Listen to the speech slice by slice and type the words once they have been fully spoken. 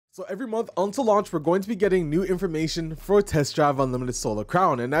So every month until launch, we're going to be getting new information for Test Drive Unlimited Solar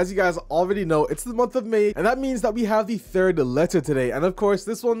Crown. And as you guys already know, it's the month of May, and that means that we have the third letter today. And of course,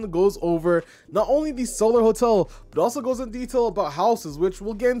 this one goes over not only the solar hotel, but also goes in detail about houses, which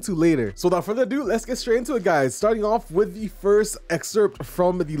we'll get into later. So without further ado, let's get straight into it, guys. Starting off with the first excerpt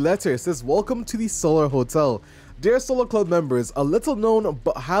from the letter. It says, "Welcome to the Solar Hotel. Dear Solar Club members, a little known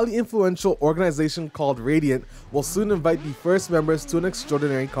but highly influential organization called Radiant will soon invite the first members to an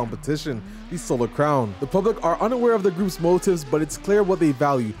extraordinary competition, the Solar Crown. The public are unaware of the group's motives, but it's clear what they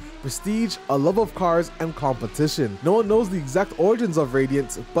value: prestige, a love of cars, and competition. No one knows the exact origins of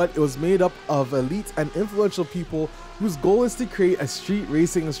Radiant, but it was made up of elite and influential people whose goal is to create a street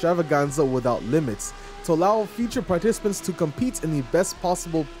racing extravaganza without limits. To allow future participants to compete in the best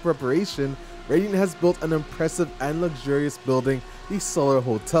possible preparation, Radiant has built an impressive and luxurious building, the Solar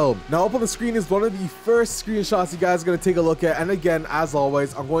Hotel." Now up on the screen is one of the first screenshots you guys are going to take a look at, and again, as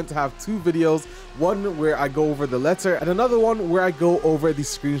always, I'm going to have two videos, one where I go over the letter and another one where I go over the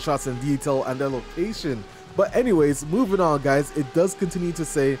screenshots in detail and their location. But anyways, moving on, guys, it does continue to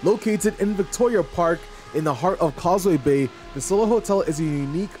say, "Located in Victoria Park in the heart of Causeway Bay, the Solar Hotel is a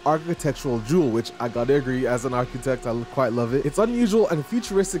unique architectural jewel," which I gotta agree, as an architect, I quite love it. "Its unusual and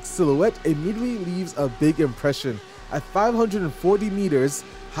futuristic silhouette immediately leaves a big impression. At 540 meters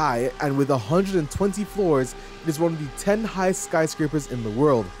high and with 120 floors, it is one of the 10 highest skyscrapers in the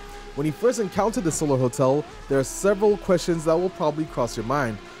world. When you first encounter the Solar Hotel, there are several questions that will probably cross your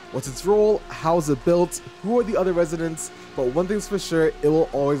mind. What's its role? How is it built? Who are the other residents? But one thing's for sure, it will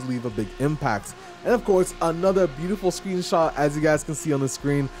always leave a big impact." And of course, another beautiful screenshot, as you guys can see on the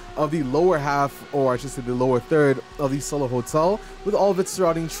screen, of the lower half, or I should say the lower third of the Solar Hotel, with all of its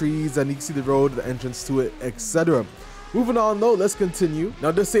surrounding trees, and you can see the road, the entrance to it, etc. Moving on though, let's continue.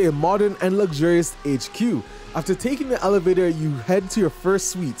 Now to say a modern and luxurious HQ. After taking the elevator, you head to your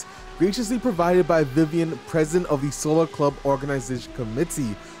first suite, graciously provided by Vivian, president of the Solar Club Organization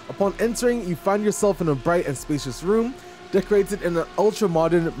Committee. Upon entering, you find yourself in a bright and spacious room, decorated in an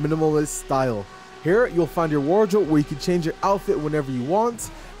ultra-modern minimalist style. Here, you'll find your wardrobe where you can change your outfit whenever you want.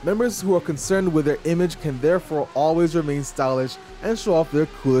 Members who are concerned with their image can therefore always remain stylish and show off their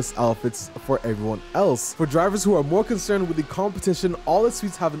coolest outfits for everyone else. For drivers who are more concerned with the competition, all the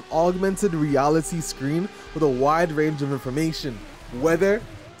suites have an augmented reality screen with a wide range of information. Weather,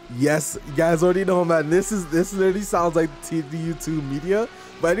 yes, you guys already know, man, this literally sounds like TDU2 media.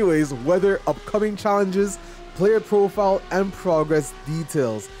 But anyways, weather, upcoming challenges, player profile, and progress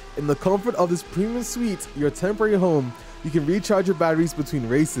details. In the comfort of this premium suite, your temporary home, you can recharge your batteries between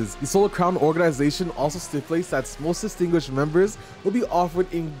races. The Solar Crown organization also stipulates that most distinguished members will be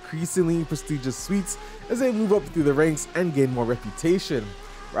offered increasingly prestigious suites as they move up through the ranks and gain more reputation.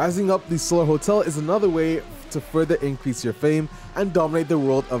 Rising up the Solar Hotel is another way to further increase your fame and dominate the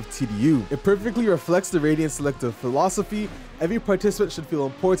world of TDU. It perfectly reflects the Radiant selective philosophy. Every participant should feel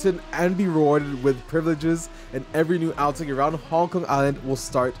important and be rewarded with privileges, and every new outing around Hong Kong Island will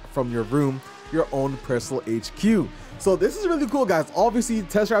start from your room, your own personal HQ. So this is really cool, guys. Obviously,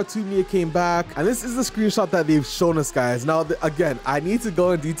 Test Drive 2 Media came back, and this is the screenshot that they've shown us, guys. Now, again, I need to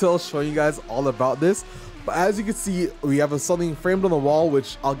go in detail showing you guys all about this. But as you can see, we have something framed on the wall,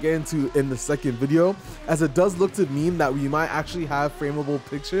 which I'll get into in the second video, as it does look to mean that we might actually have frameable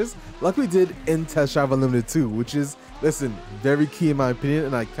pictures like we did in Test Drive Unlimited 2, which is, listen, very key in my opinion,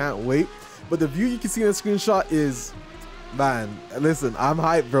 and I can't wait. But the view you can see in the screenshot is, man, listen, I'm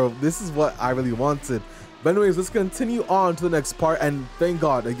hyped, bro. This is what I really wanted. But anyways, let's continue on to the next part, and thank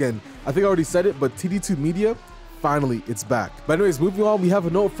God, again, I think I already said it, but TD2 Media, finally, it's back. But anyways, moving on, we have a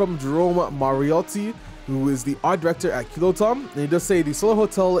note from Jerome Mariotti, who is the art director at Kiloton, and he does say the Solar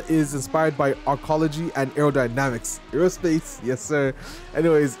Hotel is inspired by arcology and aerodynamics. Aerospace, yes sir.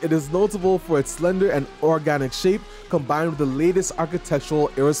 Anyways, it is notable for its slender and organic shape, combined with the latest architectural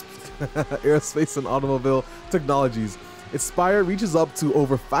aerospace and automobile technologies. Its spire reaches up to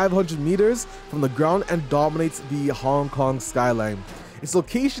over 500 meters from the ground and dominates the Hong Kong skyline. Its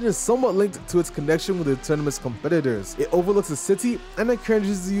location is somewhat linked to its connection with the tournament's competitors. It overlooks the city and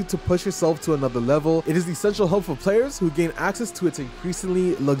encourages you to push yourself to another level. It is the central hub for players who gain access to its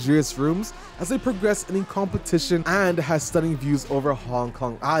increasingly luxurious rooms as they progress in the competition, and has stunning views over Hong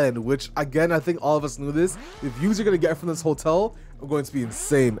Kong Island, which again, I think all of us knew this. The views you're going to get from this hotel are going to be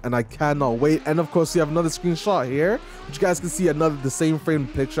insane, and I cannot wait. And of course, you have another screenshot here, which you guys can see the same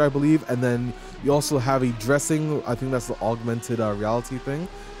framed picture, I believe, and then you also have a dressing. I think that's the augmented reality thing.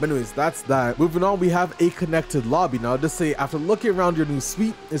 But anyways, that's that. Moving on, we have a connected lobby. Now, just say after looking around your new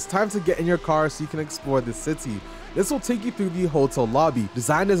suite, it's time to get in your car so you can explore the city. This will take you through the hotel lobby.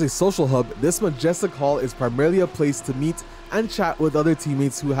 Designed as a social hub, this majestic hall is primarily a place to meet, and chat with other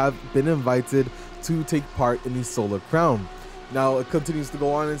teammates who have been invited to take part in the Solar Crown. Now it continues to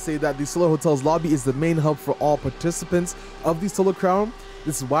go on and say that the Solar Hotel's lobby is the main hub for all participants of the Solar Crown.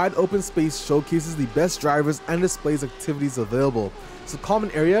 This wide open space showcases the best drivers and displays activities available. It's a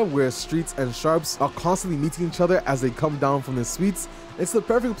common area where streets and sharps are constantly meeting each other as they come down from the suites. It's the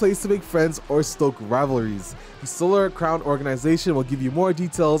perfect place to make friends or stoke rivalries. The Solar Crown organization will give you more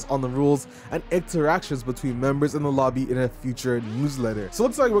details on the rules and interactions between members in the lobby in a future newsletter. So it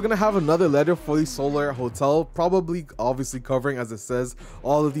looks like we're gonna have another letter for the Solar Hotel, probably obviously covering, as it says,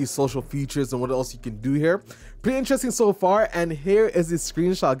 all of these social features and what else you can do here. Pretty interesting so far, and here is the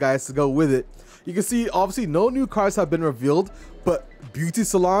screenshot, guys, to go with it. You can see obviously no new cars have been revealed, but beauty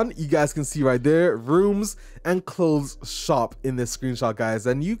salon, you guys can see right there, rooms and clothes shop in this screenshot, guys,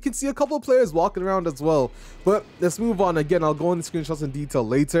 and you can see a couple of players walking around as well. But let's move on. Again, I'll go into screenshots in detail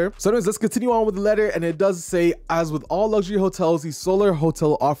later. So anyways, let's continue on with the letter, and it does say, as with all luxury hotels, the Solar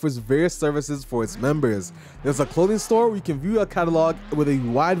Hotel offers various services for its members. There's a clothing store where you can view a catalog with a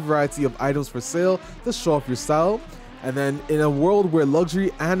wide variety of items for sale to show off your style. And then in a world where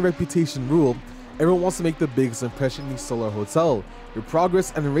luxury and reputation rule, everyone wants to make the biggest impression in the Solar Hotel. Your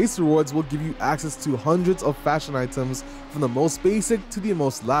progress and race rewards will give you access to hundreds of fashion items from the most basic to the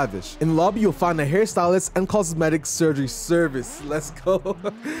most lavish. In the lobby, you'll find a hairstylist and cosmetic surgery service. Let's go.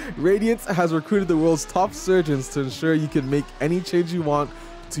 Radiance has recruited the world's top surgeons to ensure you can make any change you want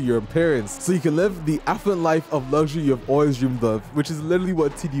to your appearance, so you can live the affluent life of luxury you've always dreamed of, which is literally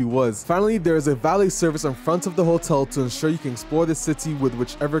what TDU was. Finally, there is a valet service in front of the hotel to ensure you can explore the city with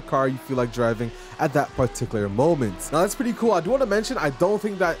whichever car you feel like driving at that particular moment. Now that's pretty cool. I do want to mention, I don't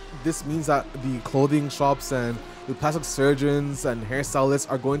think that this means that the clothing shops and the plastic surgeons and hairstylists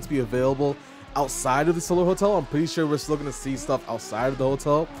are going to be available outside of the Solar Hotel. I'm pretty sure we're still going to see stuff outside of the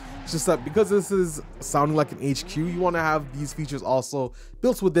hotel. It's just that because this is sounding like an HQ, you want to have these features also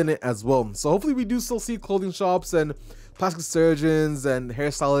built within it as well. So hopefully we do still see clothing shops and plastic surgeons and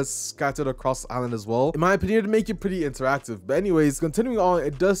hairstylists scattered across the island as well, in my opinion, to make it pretty interactive. But anyways, continuing on,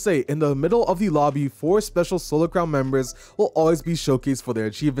 it does say in the middle of the lobby, 4 special Solar Crown members will always be showcased for their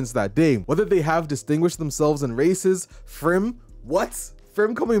achievements that day, whether they have distinguished themselves in races, Frim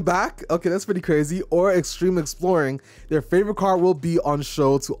coming back? Okay, that's pretty crazy. Or extreme exploring. Their favorite car will be on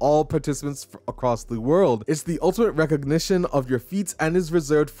show to all participants across the world. It's the ultimate recognition of your feats and is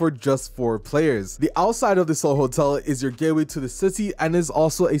reserved for just 4 players. The outside of the Solar Hotel is your gateway to the city and is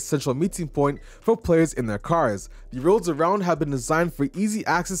also a central meeting point for players in their cars. The roads around have been designed for easy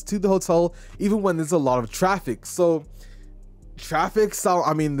access to the hotel even when there's a lot of traffic. So traffic sound,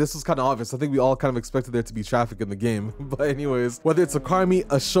 I mean, this was kind of obvious. I think we all kind of expected there to be traffic in the game. But anyways, whether it's a car meet,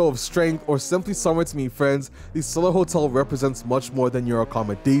 a show of strength, or simply somewhere to meet friends, the Solar Hotel represents much more than your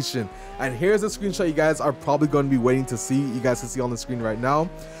accommodation. And here's a screenshot you guys are probably going to be waiting to see. You guys can see on the screen right now.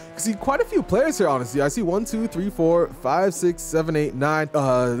 You see quite a few players here, honestly. I see 1, 2, 3, 4, 5, 6, 7, 8, 9.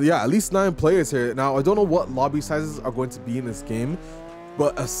 Yeah, at least 9 players here. Now, I don't know what lobby sizes are going to be in this game,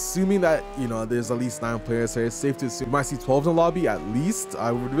 but assuming that, you know, there's at least 9 players here, it's safe to assume we might see 12 in the lobby at least.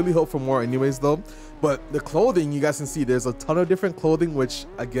 I would really hope for more anyways though. But the clothing, you guys can see there's a ton of different clothing, which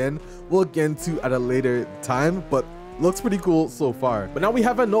again, we'll get into at a later time, but looks pretty cool so far. But now we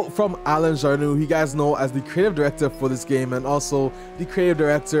have a note from Alan Jarnu, who you guys know as the creative director for this game and also the creative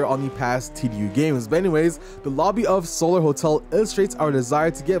director on the past TDU games. But anyways, the lobby of Solar Hotel illustrates our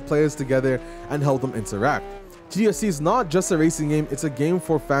desire to get players together and help them interact. TDSC is not just a racing game, it's a game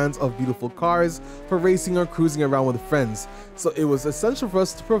for fans of beautiful cars, for racing or cruising around with friends. So it was essential for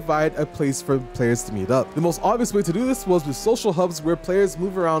us to provide a place for players to meet up. The most obvious way to do this was with social hubs where players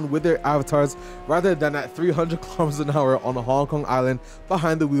move around with their avatars rather than at 300 kilometers an hour on a Hong Kong island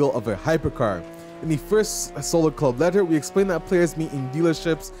behind the wheel of a hypercar. In the first Solar Club letter, we explained that players meet in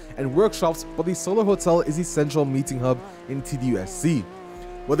dealerships and workshops, but the Solar Hotel is the central meeting hub in TDUSC.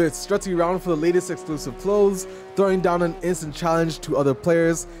 Whether it's strutting around for the latest exclusive clothes, throwing down an instant challenge to other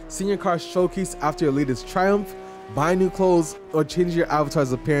players, seeing your car showcased after your latest triumph, buying new clothes, or changing your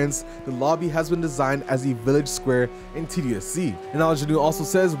avatar's appearance, the lobby has been designed as a village square in TDSC. And Al-Janu also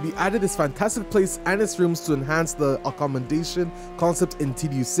says, we added this fantastic place and its rooms to enhance the accommodation concept in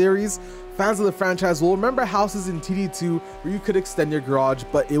TDU series. Fans of the franchise will remember houses in TD2 where you could extend your garage,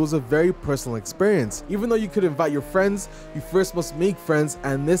 but it was a very personal experience. Even though you could invite your friends, you first must make friends,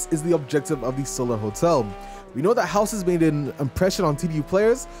 and this is the objective of the Solar Hotel. We know that houses made an impression on TDU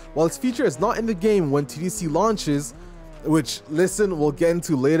players. While its feature is not in the game when TDC launches, which listen we'll get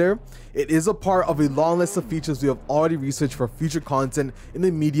into later, it is a part of a long list of features we have already researched for future content in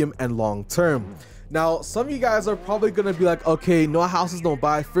the medium and long term. Now, some of you guys are probably gonna be like, okay, no houses, no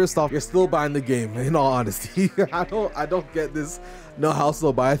buy. First off, you're still buying the game, in all honesty. I don't get this no house,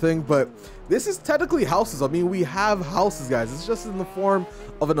 no buy thing, but this is technically houses. I mean, we have houses, guys. It's just in the form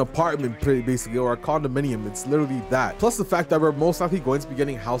of an apartment, pretty basically, or a condominium. It's literally that. Plus the fact that we're most likely going to be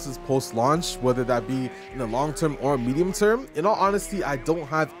getting houses post-launch, whether that be in the long term or medium term. In all honesty, I don't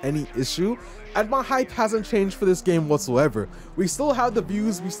have any issue. And my hype hasn't changed for this game whatsoever. We still have the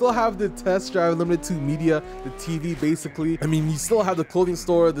views, we still have the test drive limited to media, the TV basically. I mean, you still have the clothing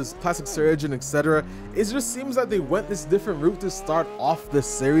store, this plastic surgeon, etc. It just seems that they went this different route to start off the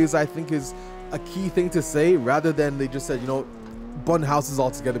series, I think is a key thing to say, rather than they just said, you know, bun houses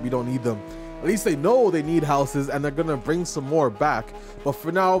altogether, we don't need them. At least they know they need houses and they're gonna bring some more back. But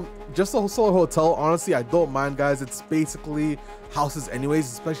for now, just a solo hotel, honestly, I don't mind, guys. It's basically houses anyways,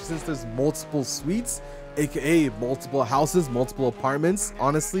 especially since there's multiple suites, aka multiple houses, multiple apartments.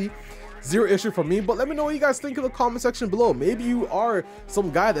 Honestly, zero issue for me. But let me know what you guys think in the comment section below. Maybe you are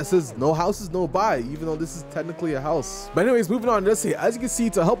some guy that says no houses, no buy, even though this is technically a house. But anyways, moving on to this here, as you can see,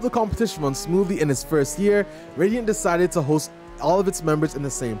 to help the competition run smoothly in its first year, Radiant decided to host all of its members in the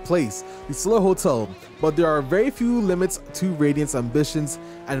same place, the Solar Hotel. But there are very few limits to Radiant's ambitions,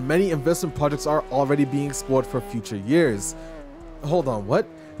 and many investment projects are already being explored for future years. Hold on, what?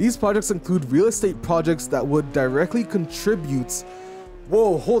 These projects include real estate projects that would directly contribute.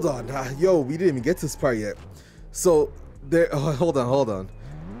 Whoa, hold on. Yo, we didn't even get to this part yet. So there, hold on.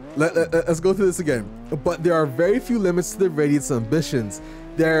 Let's go through this again. But there are very few limits to the Radiant's ambitions.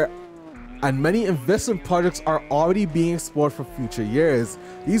 And many investment projects are already being explored for future years.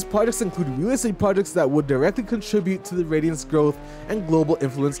 These projects include real estate projects that would directly contribute to the Radiant's growth and global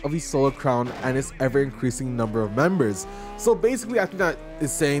influence of the Solar Crown and its ever-increasing number of members. So basically, I think that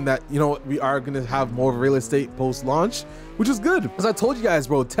is saying that, you know, we are going to have more real estate post-launch, which is good. As I told you guys,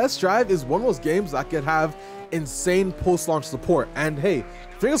 bro, Test Drive is one of those games that could have insane post-launch support. And hey,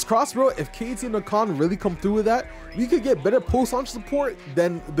 fingers crossed, bro, if KT and Nakan really come through with that, we could get better post-launch support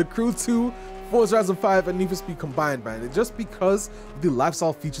than the Crew 2, Forza Horizon 5, and Need for Speed combined, man. Just because of the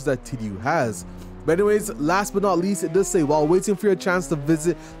lifestyle features that TDU has. But anyways, last but not least, it does say, while waiting for your chance to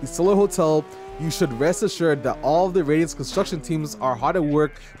visit the Solar Hotel, you should rest assured that all of the Radiant's construction teams are hard at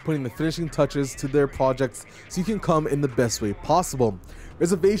work putting the finishing touches to their projects so you can come in the best way possible.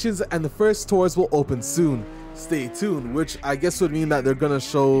 Reservations and the first tours will open soon. Stay tuned, which I guess would mean that they're gonna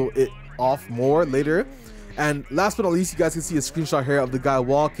show it off more later. And last but not least, you guys can see a screenshot here of the guy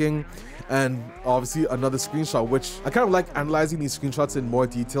walking, and obviously another screenshot, which I kind of like analyzing these screenshots in more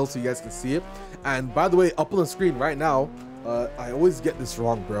detail so you guys can see it. And by the way, up on the screen right now, I always get this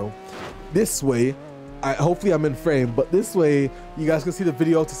wrong, bro. This way, hopefully I'm in frame, but this way you guys can see the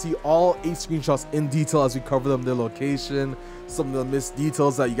video to see all 8 screenshots in detail as we cover them, their location, some of the missed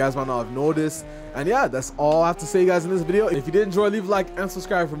details that you guys might not have noticed. And yeah, that's all I have to say, guys, in this video. If you did enjoy, leave a like and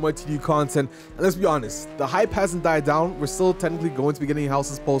subscribe for more TDU content. And let's be honest, the hype hasn't died down. We're still technically going to be getting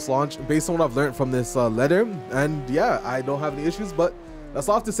houses post-launch based on what I've learned from this letter. And yeah, I don't have any issues, but that's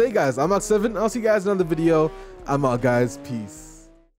all I have to say, guys. I'm Max7. I'll see you guys in another video. I'm out, guys. Peace.